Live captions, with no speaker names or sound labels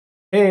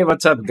Hey,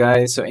 what's up,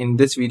 guys? So, in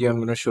this video, I'm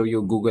going to show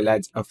you Google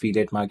Ads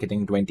Affiliate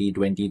Marketing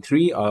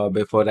 2023.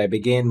 Before I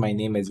begin, my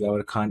name is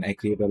Yavar. I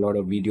create a lot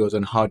of videos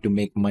on how to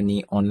make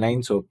money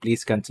online. So,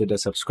 please consider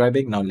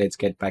subscribing. Now, let's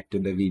get back to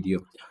the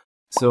video.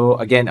 So,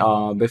 again,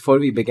 before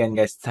we begin,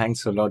 guys,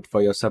 thanks a lot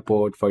for your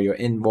support, for your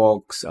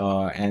inbox,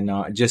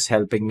 and just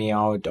helping me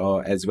out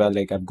as well.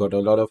 Like, I've got a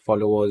lot of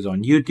followers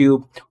on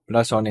YouTube,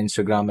 plus on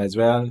Instagram as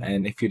well.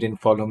 And if you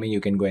didn't follow me,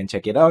 you can go and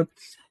check it out.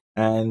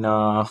 And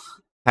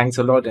thanks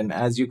a lot. And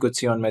as you could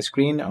see on my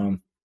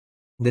screen,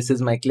 this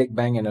is my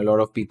clickbank, and a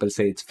lot of people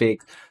say it's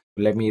fake.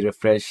 Let me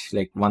refresh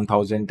like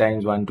 1000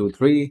 times, 1 2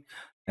 3.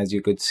 As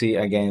you could see,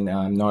 again,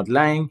 I'm not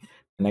lying.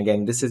 And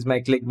again, this is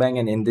my clickbank,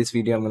 and in this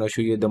video I'm going to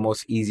show you the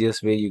most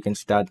easiest way you can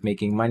start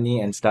making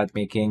money and start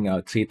making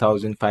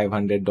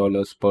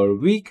 $3,500 per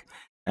week.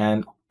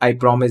 And I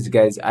promise,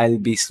 guys, I'll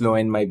be slow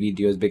in my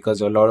videos because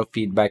a lot of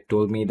feedback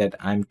told me that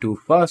I'm too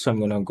fast, so I'm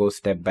going to go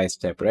step by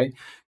step, right?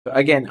 So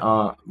again,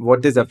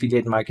 what is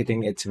affiliate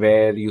marketing? It's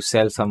where you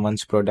sell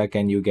someone's product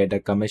and you get a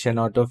commission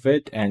out of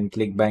it. And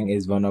ClickBank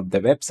is one of the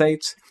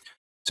websites.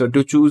 So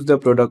to choose the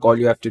product, all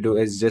you have to do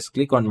is just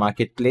click on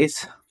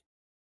Marketplace.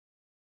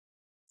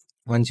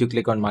 Once you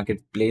click on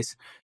Marketplace,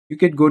 you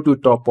could go to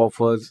top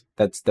offers.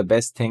 That's the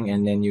best thing.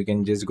 And then you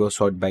can just go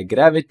sort by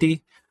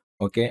gravity.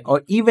 Okay.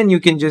 Or even you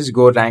can just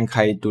go rank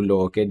high to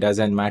low. Okay.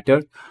 Doesn't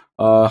matter.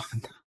 Uh,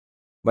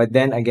 But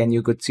then again,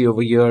 you could see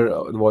over here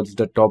what's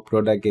the top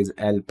product is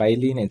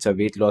Alpiline. It's a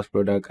weight loss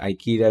product.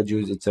 Ikea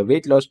juice, it's a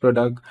weight loss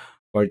product.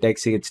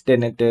 Cortexi, it's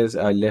tinnitus.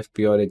 Live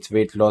Pure, it's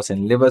weight loss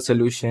and liver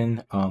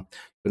solution. So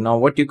now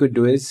what you could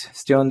do is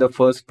stay on the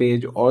first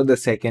page or the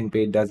second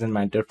page, doesn't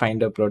matter.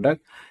 Find a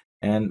product.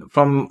 And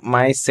from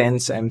my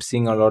sense, I'm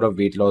seeing a lot of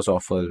weight loss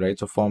offers, right?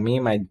 So for me,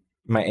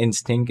 my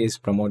instinct is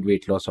promote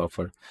weight loss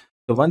offer.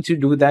 So once you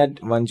do that,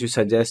 once you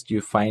suggest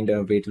you find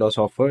a weight loss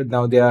offer,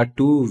 now there are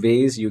two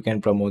ways you can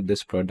promote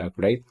this product,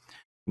 right?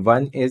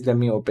 One is, let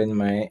me open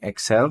my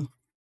Excel.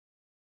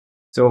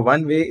 So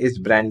one way is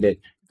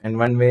branded and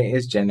one way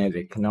is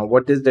generic. Now,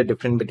 what is the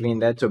difference between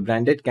that? So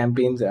branded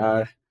campaigns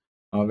are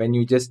when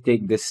you just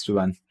take this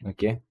one,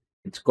 okay?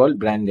 It's called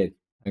branded,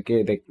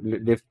 okay? Like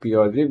live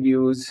pure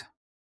reviews,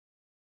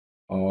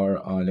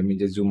 or let me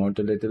just zoom out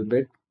a little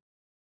bit.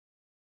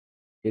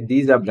 Okay,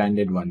 these are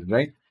branded ones,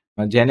 right?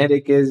 Now,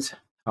 generic is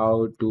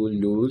how to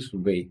lose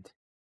weight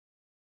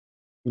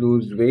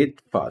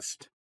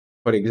fast.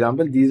 For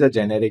example, these are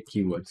generic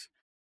keywords.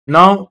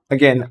 Now,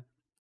 again,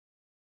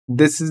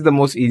 this is the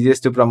most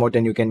easiest to promote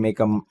and you can make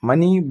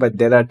money, but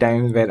there are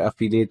times where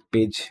affiliate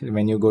page,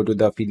 when you go to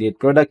the affiliate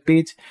product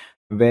page,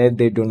 where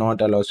they do not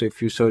allow. So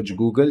if you search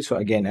Google, so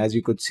again, as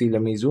you could see,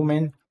 let me zoom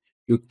in,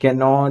 you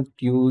cannot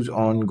use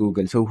on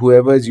Google. So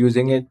whoever is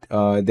using it,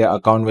 their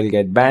account will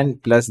get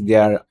banned, plus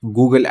their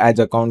Google Ads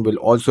account will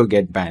also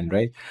get banned,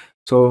 right?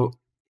 So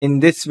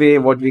in this way,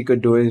 what we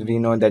could do is, we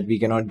know that we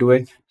cannot do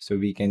it, so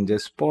we can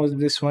just pause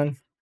this one.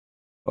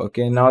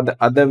 Okay, now the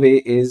other way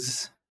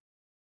is,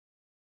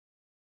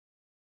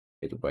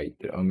 white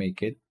or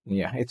make it,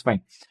 yeah, it's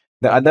fine.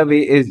 The other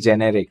way is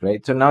generic,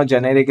 right? So now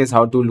generic is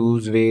how to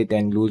lose weight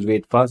and lose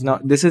weight fast. Now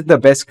this is the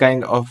best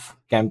kind of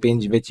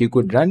campaigns which you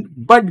could run,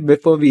 but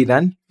before we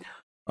run,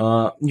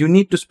 you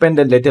need to spend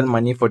a little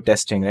money for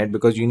testing, right?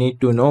 Because you need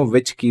to know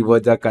which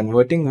keywords are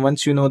converting.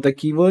 Once you know the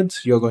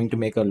keywords, you're going to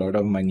make a lot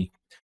of money.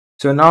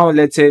 So now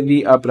let's say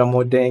we are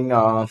promoting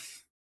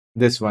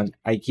this one,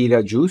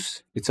 Ikea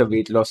juice. It's a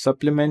weight loss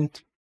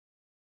supplement.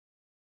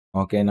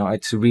 Okay, now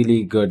it's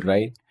really good,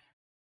 right?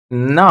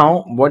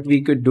 Now what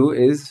we could do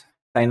is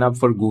sign up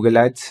for Google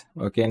Ads.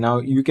 Okay, now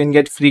you can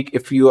get free,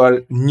 if you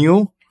are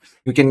new,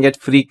 you can get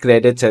free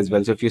credits as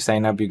well. So if you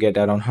sign up, you get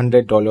around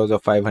 $100 or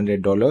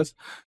 $500.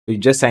 You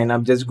just sign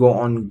up, just go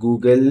on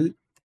Google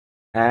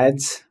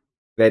Ads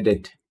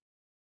credit.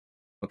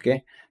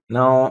 Okay,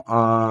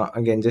 now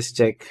again, just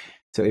check.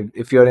 So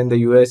if you're in the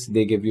US,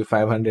 they give you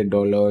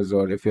 $500,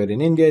 or if you're in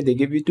India, they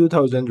give you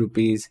 2000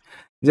 rupees.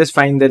 Just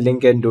find the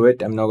link and do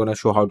it. I'm not going to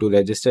show how to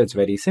register. It's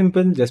very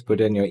simple. Just put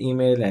in your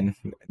email and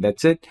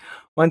that's it.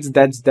 Once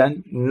that's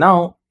done,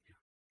 now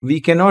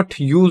we cannot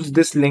use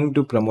this link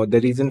to promote.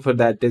 The reason for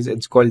that is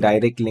it's called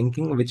direct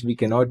linking, which we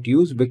cannot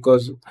use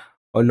because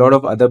a lot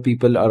of other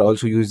people are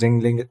also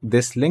using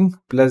this link.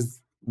 Plus,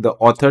 the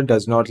author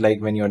does not like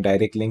when you're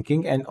direct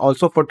linking, and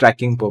also for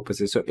tracking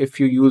purposes. So if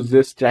you use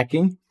this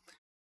tracking,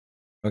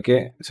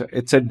 okay, so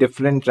it's a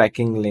different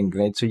tracking link,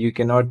 right? So you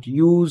cannot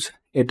use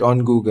it on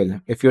Google.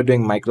 If you're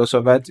doing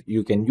Microsoft Ads,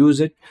 you can use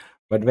it,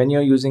 but when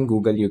you're using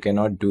Google, you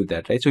cannot do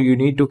that, right? So you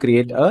need to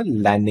create a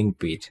landing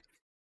page.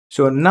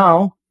 So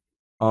now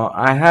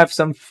I have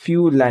some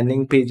few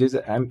landing pages.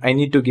 I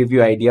need to give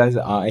you ideas.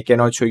 I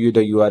cannot show you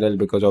the URL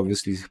because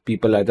obviously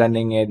people are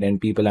running it and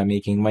people are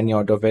making money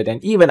out of it,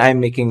 and even I'm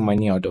making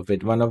money out of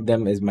it. One of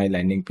them is my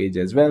landing page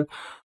as well.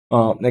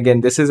 Again,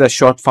 this is a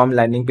short form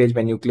landing page.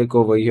 When you click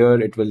over here,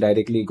 it will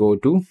directly go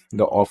to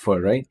the offer,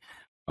 right?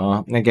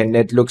 Again,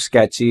 it looks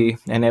catchy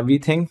and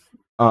everything.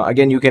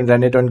 Again, you can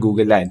run it on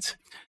Google Ads.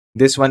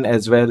 This one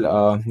as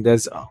well,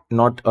 there's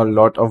not a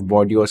lot of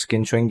body or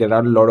skin showing. There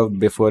are a lot of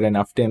before and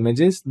after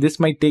images. This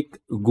might take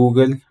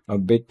Google a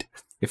bit.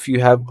 If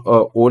you have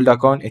a old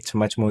account, it's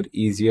much more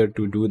easier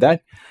to do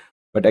that.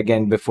 But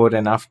again, before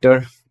and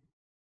after,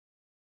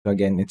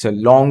 again, it's a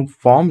long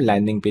form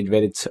landing page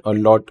where it's a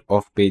lot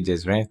of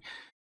pages, right?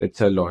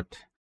 It's a lot.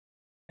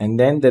 And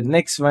then the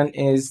next one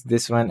is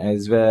this one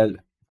as well.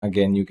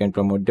 Again, you can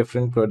promote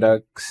different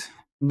products.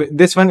 But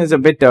this one is a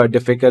bit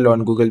difficult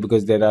on Google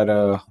because there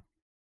are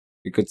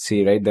you could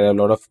see, right, there are a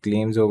lot of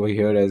claims over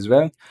here as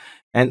well.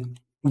 And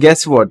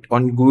guess what,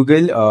 on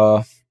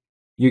Google,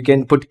 you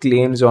can put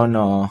claims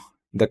on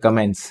the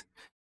comments.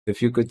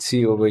 If you could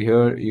see over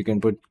here, you can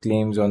put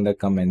claims on the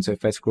comments. So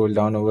if I scroll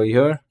down over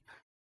here,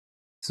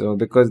 so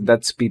because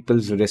that's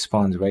people's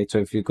response, right? So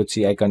if you could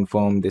see, I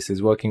confirm this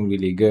is working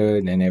really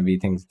good and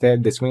everything's there,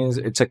 this means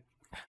it's a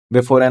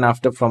before and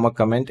after from a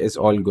comment is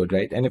all good,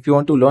 right? And if you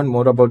want to learn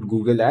more about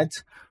Google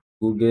Ads,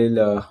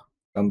 Google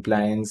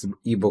compliance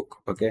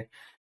ebook, okay,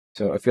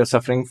 so if you're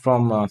suffering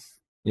from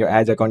your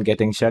ads account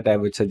getting shut, I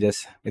would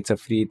suggest, it's a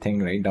free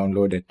thing, right?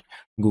 Download it.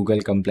 Google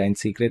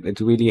Compliance Secret.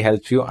 It really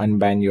helps you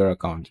unban your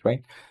account,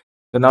 right?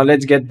 So now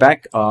let's get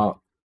back.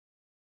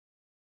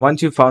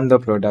 Once you found the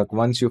product,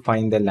 once you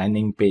find the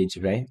landing page,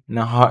 right?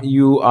 Now how,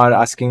 you are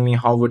asking me,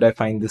 how would I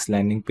find this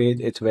landing page?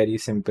 It's very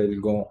simple.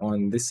 Go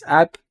on this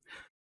app,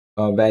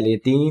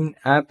 Valiantine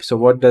app. So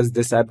what does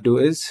this app do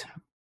is,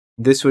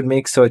 this would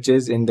make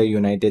searches in the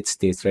United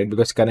States, right?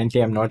 Because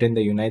currently I'm not in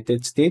the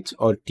United States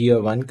or tier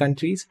 1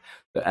 countries.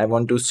 So I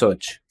want to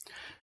search.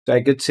 So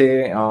I could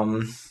say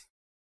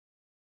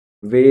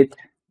weight,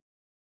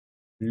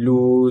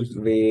 lose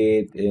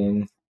weight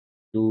in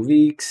 2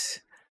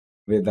 weeks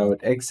without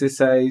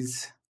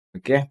exercise.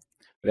 Okay,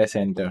 press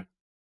enter.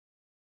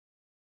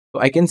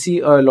 So I can see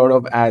a lot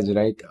of ads,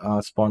 right?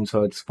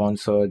 Sponsored,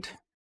 sponsored,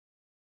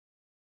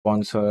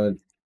 sponsored.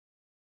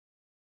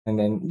 And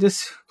then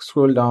just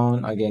scroll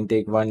down again,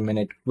 take 1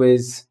 minute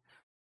quiz,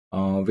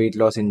 weight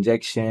loss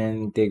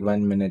injection, take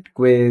 1 minute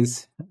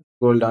quiz.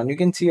 Scroll down, you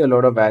can see a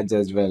lot of ads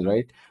as well,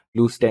 right?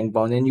 Lose 10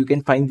 pounds, and you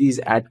can find these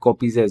ad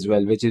copies as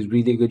well, which is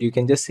really good. You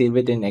can just save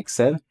it in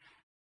Excel,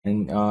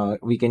 and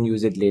we can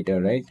use it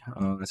later, right?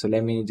 So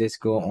let me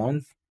just go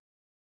on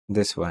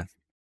this one,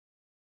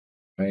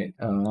 right?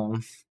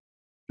 2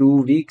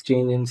 week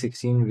change in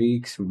 16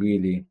 weeks,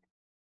 really.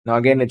 Now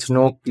again, it's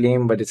no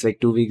claim, but it's like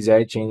 2 weeks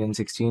diet change in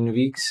 16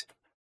 weeks.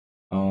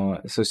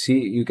 So see,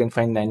 you can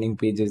find landing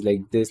pages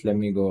like this. Let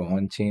me go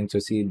on change. So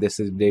see,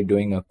 this is, they're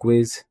doing a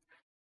quiz.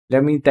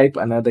 Let me type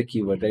another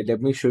keyword, right? Let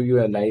me show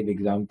you a live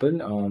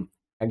example.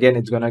 Again,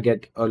 it's gonna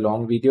get a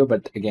long video,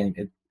 but again,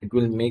 it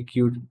will make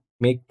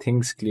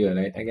things clear,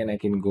 right? Again, I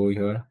can go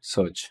here,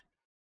 search.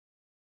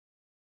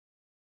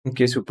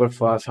 Okay, super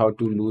fast, how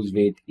to lose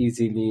weight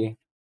easily.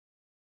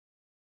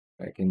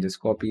 I can just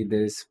copy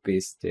this,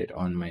 paste it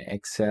on my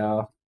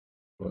Excel.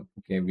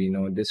 Okay, we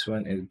know this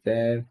one is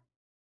there.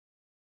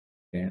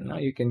 Okay, now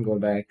you can go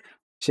back,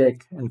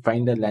 check, and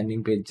find a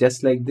landing page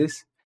just like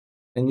this.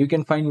 And you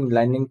can find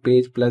landing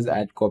page plus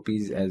ad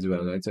copies as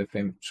well, right? So if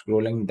I'm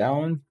scrolling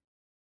down,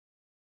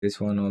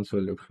 this one also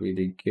looks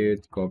really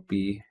good.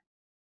 Copy,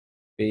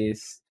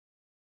 paste.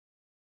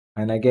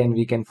 And again,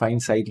 we can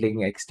find site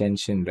link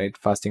extension, right?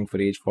 Fasting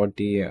for age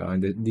 40.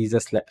 These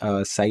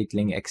are site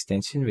link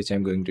extension, which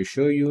I'm going to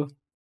show you.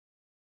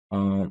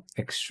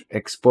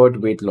 Export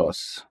weight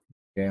loss.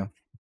 Okay.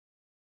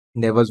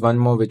 There was one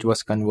more which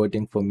was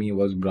converting for me,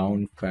 was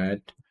brown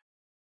fat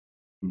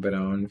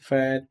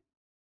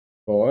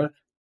for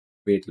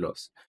weight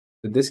loss.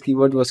 So this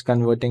keyword was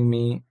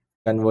converting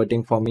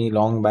for me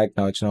long back.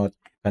 Now it's not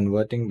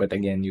converting, but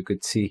again, you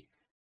could see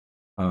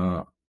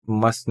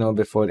must know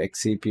before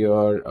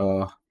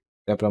Xcpure.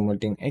 They're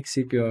promoting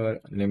Xcpure.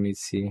 Let me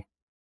see,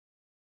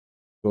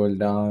 scroll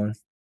down.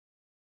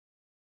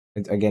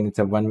 It's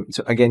a one.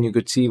 So again, you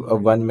could see a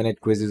 1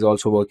 minute quiz is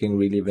also working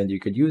really well. You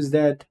could use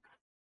that.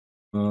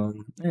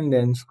 And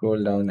then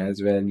scroll down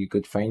as well. You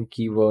could find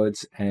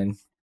keywords and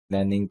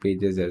landing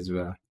pages as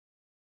well.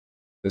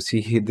 So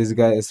see, this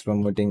guy is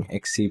promoting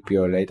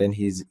Xcpure, right? And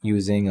he's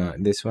using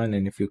this one.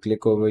 And if you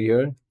click over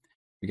here,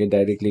 you can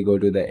directly go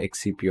to the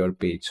Xcpure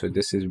page. So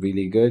this is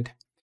really good.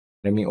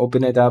 Let me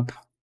open it up.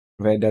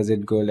 Where does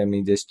it go? Let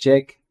me just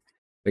check.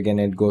 Again,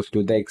 it goes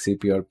to the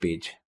Xcpure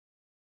page.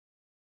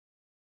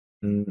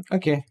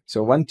 Okay,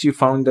 so once you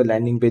found the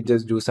landing page,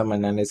 just do some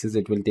analysis.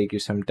 It will take you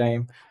some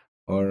time.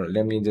 Or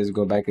let me just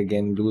go back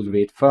again. Lose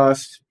weight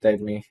fast. Let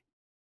me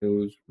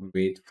lose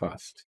weight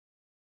fast.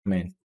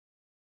 Man.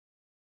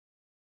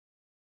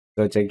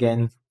 Search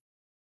again.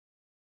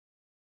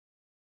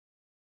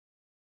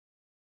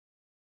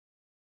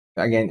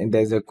 Again,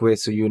 there's a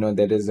quiz. So you know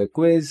there is a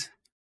quiz.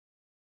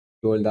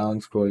 Scroll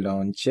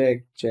down,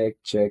 check, check,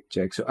 check,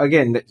 check. So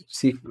again,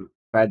 see,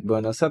 fat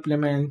burner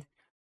supplement,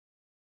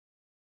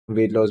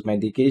 weight loss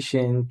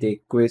medication,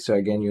 take quiz. So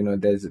again, you know,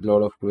 there's a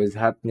lot of quiz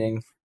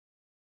happening.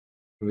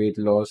 Weight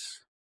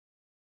loss.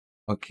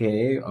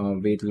 Okay,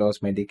 weight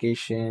loss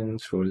medication,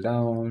 scroll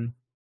down.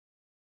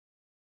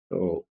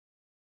 So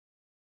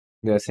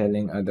they're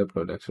selling other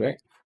products,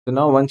 right? So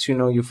now once you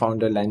know you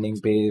found a landing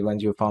page,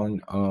 once you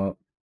found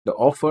the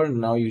offer,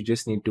 now you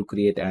just need to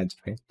create ads,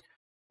 right?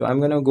 So I'm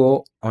gonna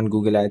go on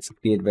Google Ads,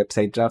 create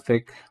website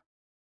traffic,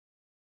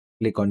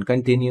 click on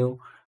continue.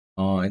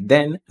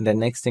 Then the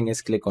next thing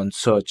is click on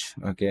search,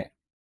 okay?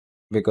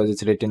 Because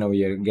it's written over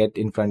here, get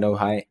in front of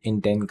high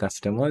intent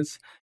customers.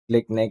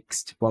 Click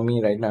next. For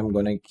me right now, I'm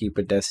gonna keep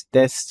it as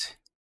test.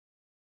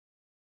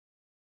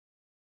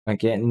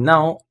 Okay,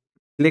 now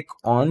click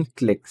on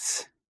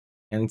clicks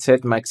and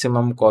set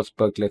maximum cost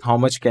per click. How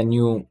much can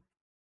you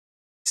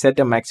set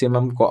a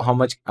maximum? How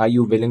much are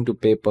you willing to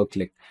pay per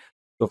click?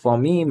 So for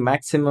me,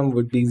 maximum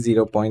would be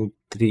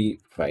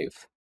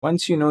 0.35.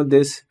 Once you know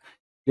this,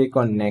 click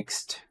on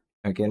next.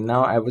 Okay,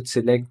 now I would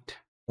select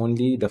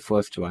only the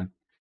first one.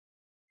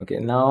 Okay,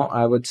 now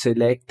I would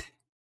select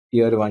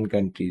tier 1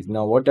 countries.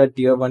 Now, what are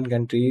tier 1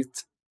 countries?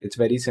 It's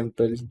very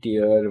simple,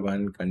 tier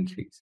 1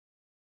 countries.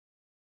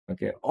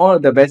 Okay, or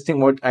the best thing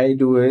what I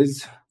do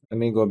is, let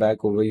me go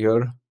back over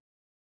here.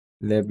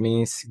 Let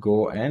me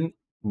go and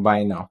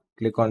buy now.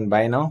 Click on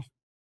buy now.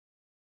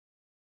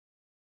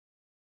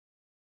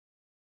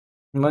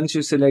 Once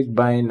you select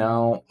buy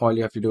now, all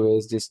you have to do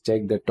is just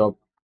check the top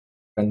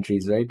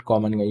countries, right?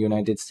 Common: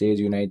 United States,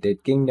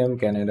 United Kingdom,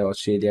 Canada,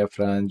 Australia,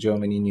 France,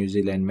 Germany, New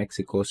Zealand,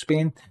 Mexico,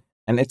 Spain.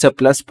 And it's a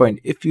plus point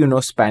if you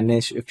know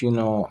Spanish, if you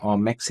know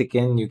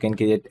Mexican, you can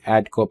create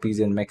ad copies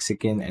in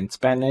Mexican and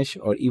Spanish,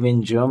 or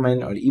even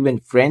German, or even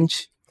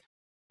French.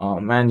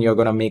 Man, you're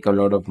gonna make a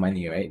lot of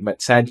money, right?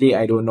 But sadly,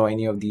 I don't know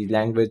any of these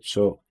language,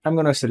 so I'm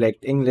gonna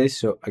select English.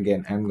 So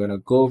again, I'm gonna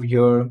go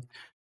here,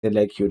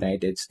 select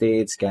United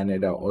States,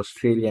 Canada,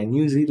 Australia,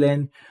 New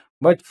Zealand.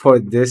 But for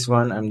this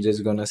one, I'm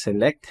just gonna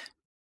select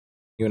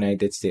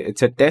United States.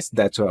 It's a test,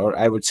 that's all. Or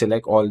I would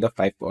select all the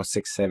 5 or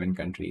 6, 7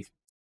 countries.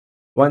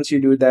 Once you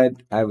do that,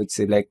 I would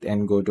select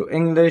and go to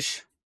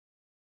English.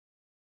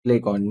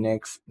 Click on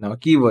next. Now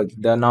keywords.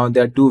 Now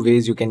there are two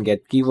ways you can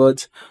get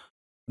keywords.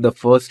 The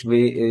first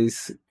way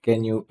is,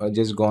 can you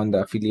just go on the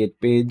affiliate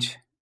page,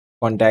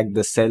 contact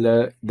the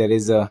seller. There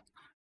is a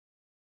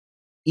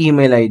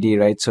email ID,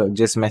 right? So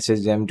just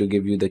message them to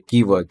give you the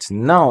keywords.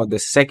 Now the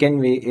second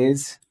way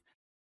is,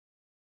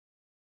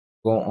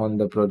 go on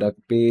the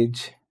product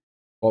page,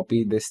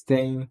 copy this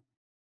thing,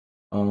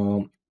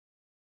 um,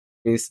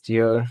 paste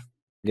here,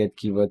 get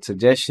keyword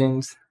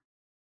suggestions.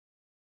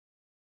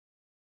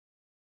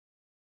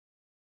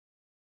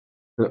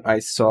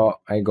 So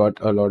I got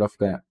a lot of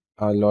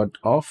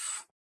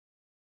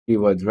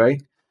keywords,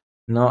 right?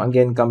 Now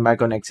again, come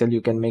back on Excel.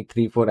 You can make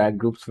 3 4 ad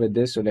groups with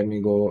this. So let me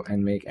go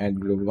and make ad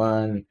group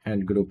 1,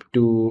 ad group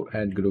 2,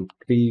 ad group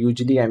 3.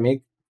 Usually I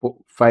make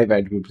 5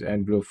 ad groups,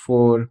 ad group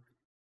 4,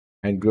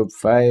 ad group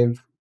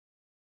 5,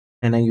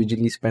 and I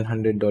usually spend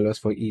 $100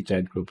 for each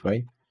ad group,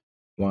 right?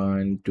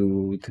 1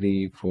 2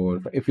 3 4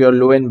 5. If you're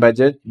low in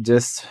budget,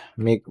 just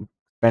spend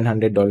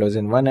 $100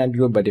 in one ad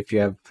group. But if you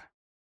have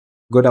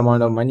good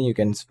amount of money, you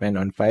can spend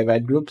on 5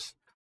 ad groups.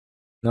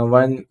 Now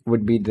one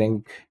would be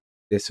drink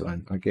this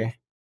one, okay?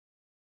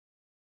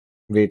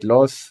 Weight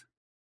loss.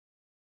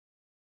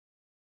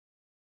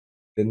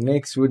 The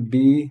next would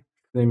be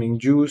swimming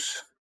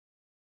juice.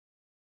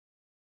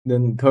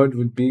 Then third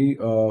would be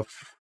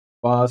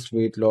fast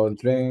weight loss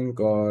drink,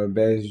 or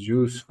best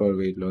juice for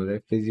weight loss,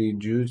 right? Fizzy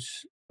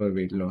juice for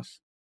weight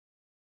loss.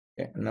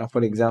 Okay. Now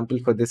for example,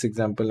 for this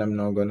example, I'm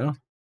now gonna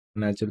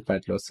natural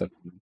fat loss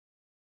supplement.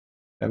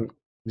 I'm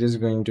just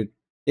going to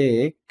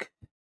take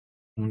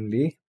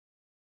only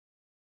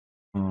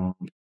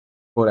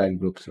 4 ad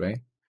groups, right?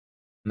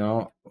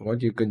 Now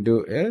what you could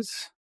do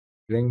is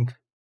drink,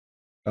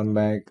 come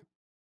back,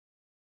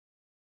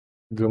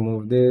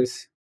 remove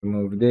this,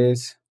 remove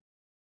this,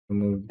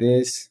 remove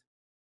this.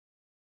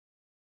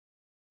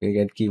 You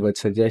get keyword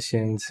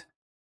suggestions,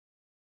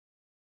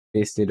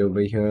 paste it over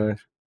here.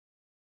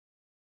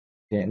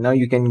 Okay, now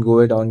you can go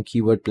it on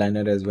keyword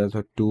planner as well.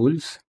 So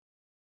tools,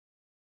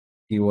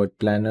 keyword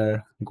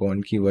planner, go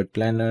on keyword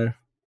planner,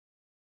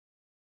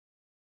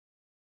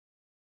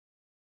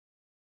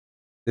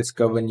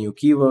 discover new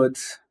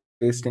keywords,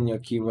 paste in your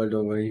keyword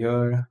over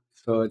here,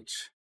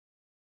 search,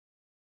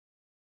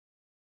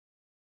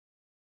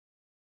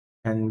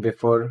 and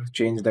before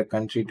change the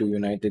country to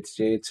United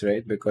States,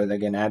 right? Because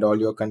again, add all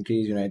your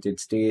countries: United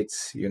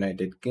States,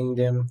 United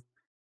Kingdom,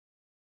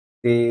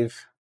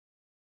 save.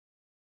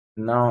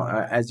 Now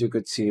as you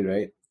could see,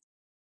 right,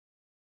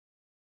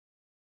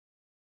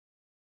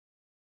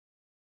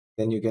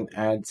 then you can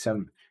add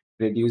some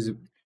reduce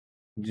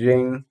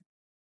drink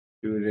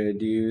to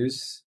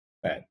reduce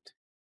fat,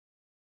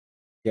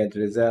 get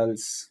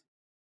results.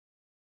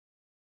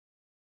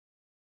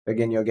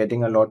 Again, you're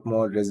getting a lot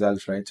more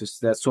results, right? So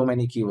there's so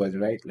many keywords,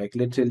 right? Like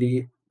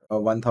literally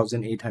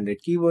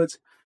 1800 keywords.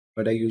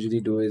 What I usually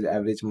do is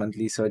average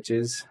monthly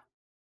searches: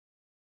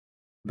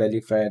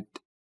 belly fat,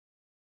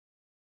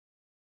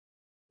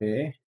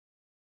 okay,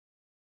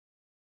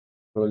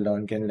 roll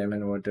down, can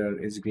lemon water,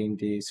 is green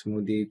tea,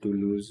 smoothie to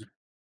lose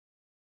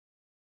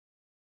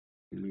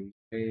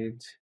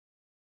weight,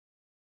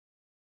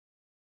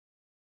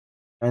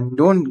 And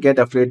don't get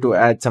afraid to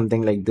add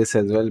something like this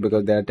as well,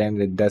 because there are times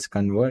it does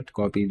convert.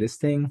 Copy this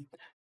thing,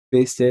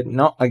 paste it.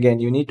 Now again,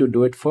 you need to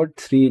do it for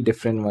three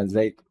different ones,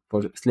 right?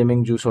 For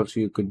slimming juice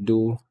also you could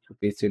do. So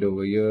paste it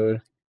over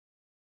here.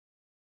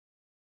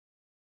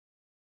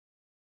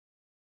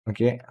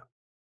 Okay,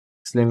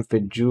 slim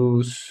fit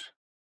juice,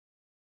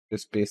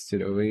 just paste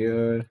it over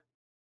here.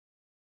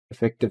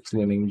 Effective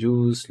slimming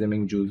juice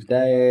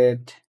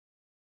diet,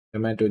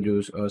 tomato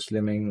juice or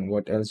slimming.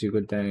 What else you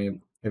could type?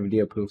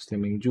 FD approved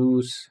slimming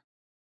juice.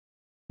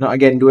 Now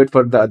again, do it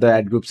for the other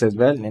ad groups as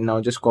well. And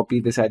now just copy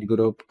this ad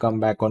group, come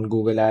back on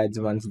Google Ads.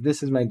 Once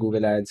this is my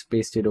Google Ads,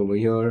 paste it over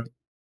here.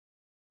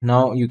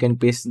 Now you can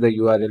paste the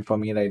URL for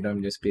me right now.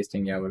 I'm just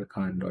pasting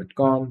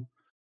yavarkhan.com.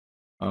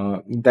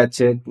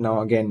 That's it.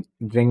 Now again,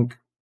 drink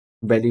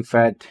belly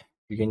fat.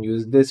 You can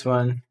use this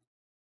one.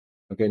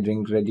 Okay,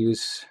 drinks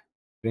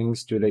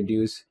to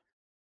reduce.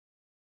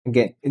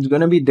 Again, it's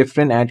going to be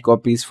different ad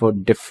copies for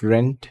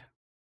different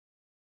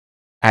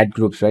ad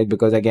groups, right?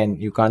 Because again,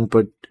 you can't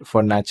put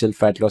for natural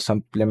fat loss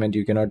supplement,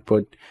 you cannot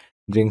put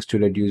drinks to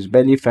reduce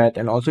belly fat.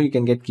 And also you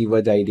can get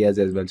keywords ideas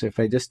as well. So if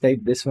I just type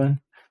this one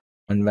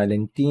on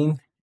Valentine,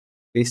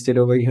 paste it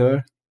over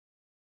here,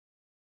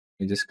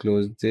 you just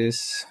close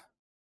this.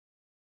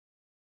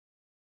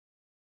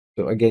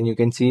 So again, you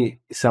can see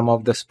some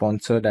of the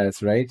sponsored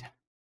ads, right?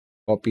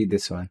 Copy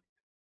this one.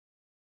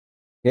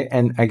 Okay,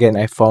 and again,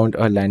 I found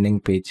a landing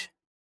page.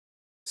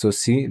 So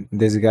see,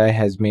 this guy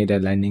has made a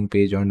landing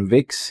page on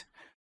Wix.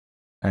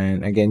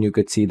 And again, you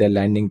could see the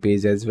landing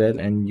page as well,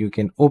 and you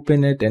can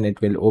open it and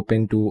it will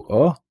open to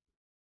a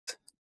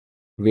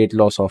weight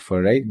loss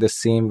offer, right? The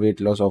same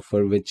weight loss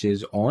offer which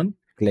is on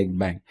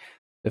clickbank.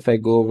 If I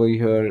go over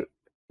here,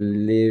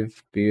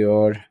 Live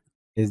Pure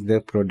is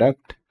the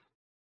product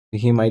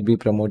he might be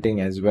promoting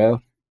as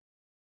well.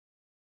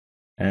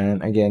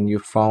 And again, you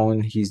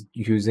found he's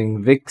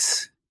using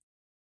Wix.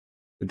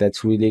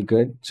 That's really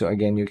good. So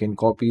again, you can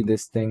copy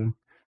this thing,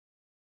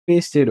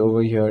 paste it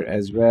over here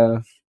as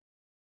well.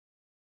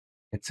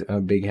 It's a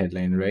big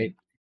headline, right?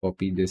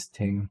 Copy this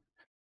thing,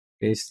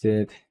 paste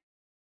it,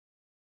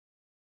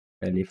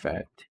 belly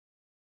fat.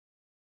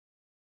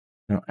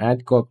 Now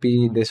add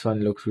copy. This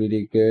one looks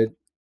really good.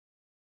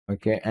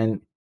 Okay,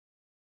 and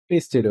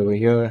paste it over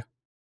here.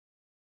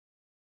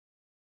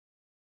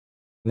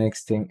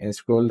 Next thing is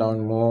scroll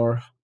down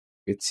more.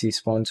 It's see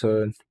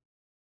sponsored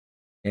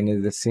and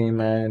it's the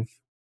same ad.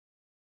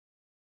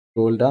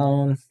 Scroll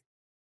down.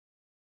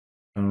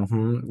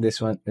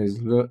 This one is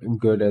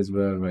good as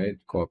well, right?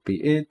 Copy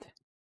it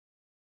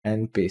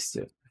and paste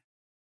it.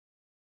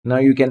 Now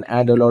you can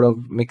add a lot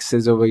of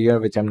mixes over here,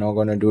 which I'm not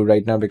going to do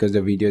right now because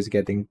the video is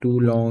getting too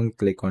long.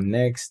 Click on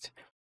next.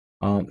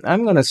 I'm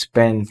going to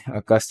spend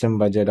a custom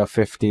budget of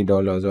 $50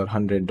 or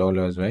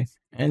 $100, right?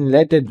 And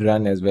let it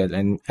run as well.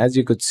 And as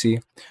you could see,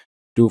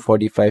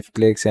 245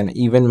 clicks, and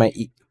even my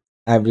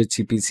average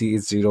CPC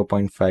is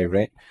 0.5,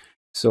 right?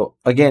 So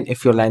again,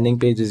 if your landing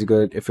page is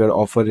good, if your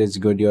offer is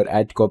good, your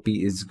ad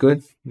copy is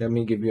good. Let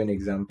me give you an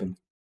example.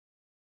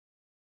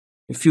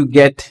 If you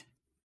get,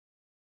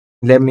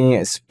 let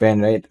me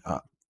spend, right?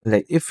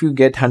 Like if you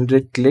get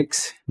 100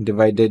 clicks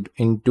divided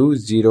into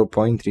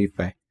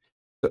 0.35.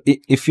 So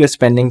if you're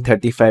spending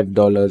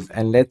 $35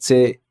 and let's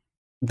say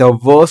the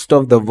worst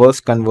of the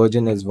worst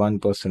conversion is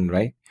 1%,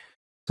 right?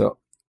 So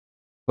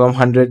from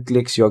 100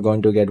 clicks, you're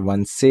going to get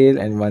one sale,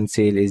 and one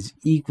sale is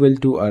equal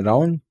to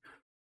around,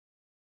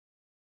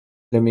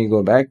 let me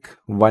go back,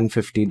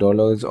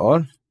 $150,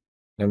 or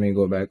let me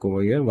go back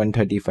over here,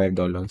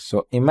 $135.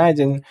 So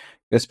imagine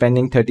you're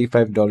spending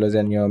 $35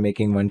 and you're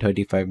making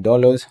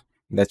 $135.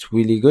 That's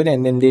really good.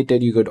 And then later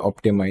you could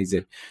optimize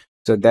it.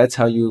 So that's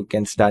how you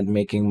can start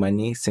making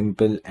money,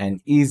 simple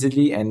and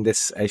easily. And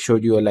this, I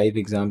showed you a live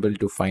example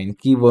to find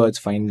keywords,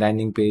 find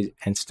landing page,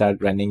 and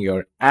start running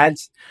your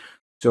ads.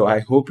 So I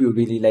hope you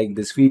really like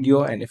this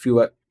video, and if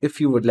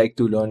you would like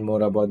to learn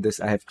more about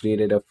this, I have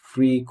created a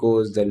free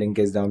course. The link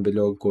is down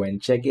below. Go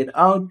and check it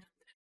out.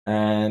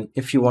 And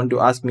if you want to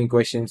ask me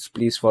questions,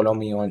 please follow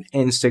me on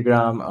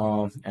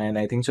Instagram. And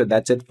I think so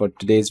that's it for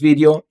today's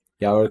video.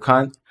 Yavar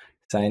Khan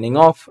signing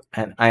off.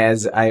 And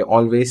as I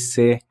always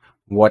say,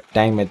 what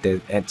time it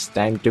is? It's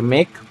time to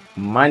make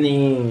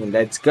money.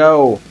 Let's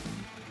go.